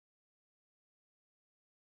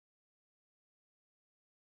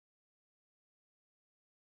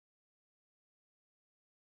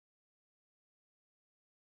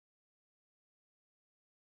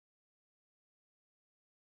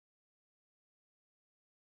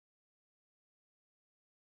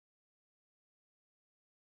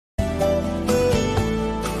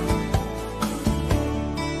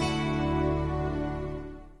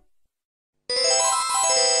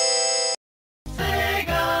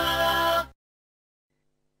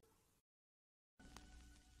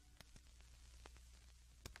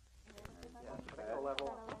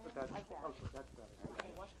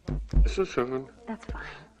son. That's fine.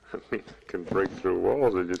 I mean, I can break through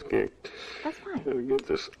walls. I just can't. That's fine. Get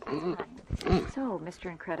this. So,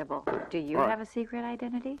 Mr. Incredible, do you Right. have a secret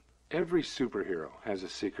identity? Every superhero has a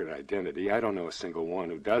secret identity. I don't know a single one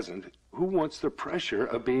who doesn't. Who wants the pressure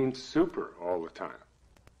of being super all the time?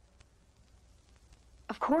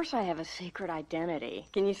 Of course I have a secret identity.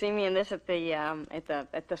 Can you see me in this at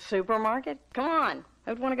the supermarket? Come on.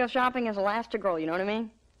 Who'd want to go shopping as Elastigirl, you know what I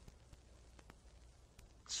mean?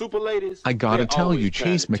 Super ladies. I gotta tell you,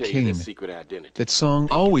 Chase McCain, that song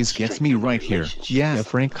always gets me right here. Yeah,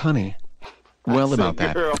 Frank, honey. Well, about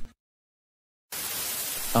that.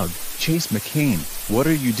 Ugh, Chase McCain, what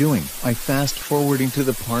are you doing? I fast-forwarding to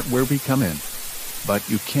the part where we come in. But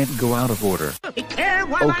you can't go out of order.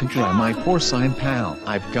 Oh, contra, my porcine pal.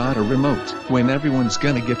 I've got a remote. When everyone's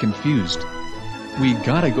gonna get confused. We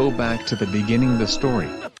gotta go back to the beginning of the story.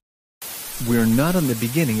 We're not in the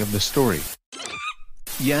beginning of the story.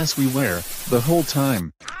 Yes, we were, the whole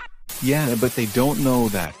time. Yeah, but they don't know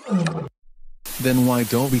that. Then why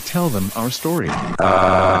don't we tell them our story?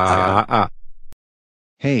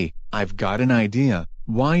 Hey, I've got an idea.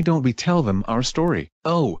 Why don't we tell them our story?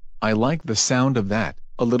 Oh, I like the sound of that.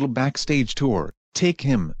 A little backstage tour. Take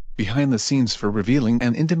him, behind the scenes for revealing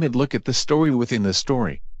an intimate look at the story within the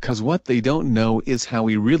story. Cause what they don't know is how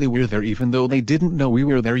we really were there, even though they didn't know we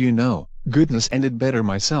were there, you know. Goodness, ended better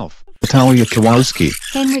myself. Natalia Kowalski.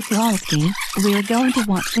 Henry Kowalski, we're going to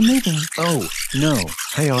watch the movie. Oh, no.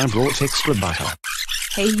 Hey, I brought extra butter.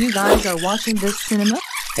 Hey, you guys are watching this cinema?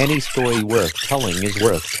 Any story worth telling is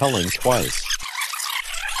worth telling twice.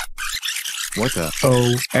 What the?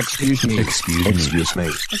 Oh, excuse me. Excuse me.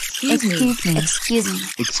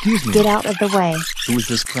 Excuse me. Get out of the way. Who is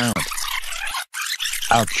this crowd?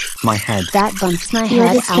 Ouch, my head. That bumps my You're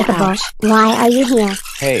head. despicable. Ouch. Why are you here?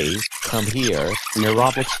 Hey, come here. We're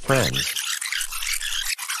Robert's friends.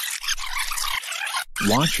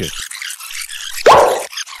 Watch it.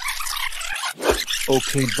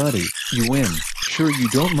 Okay, buddy, you win. Sure you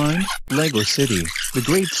don't mind? Lego City, the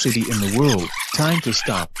great city in the world. Time to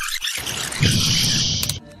stop.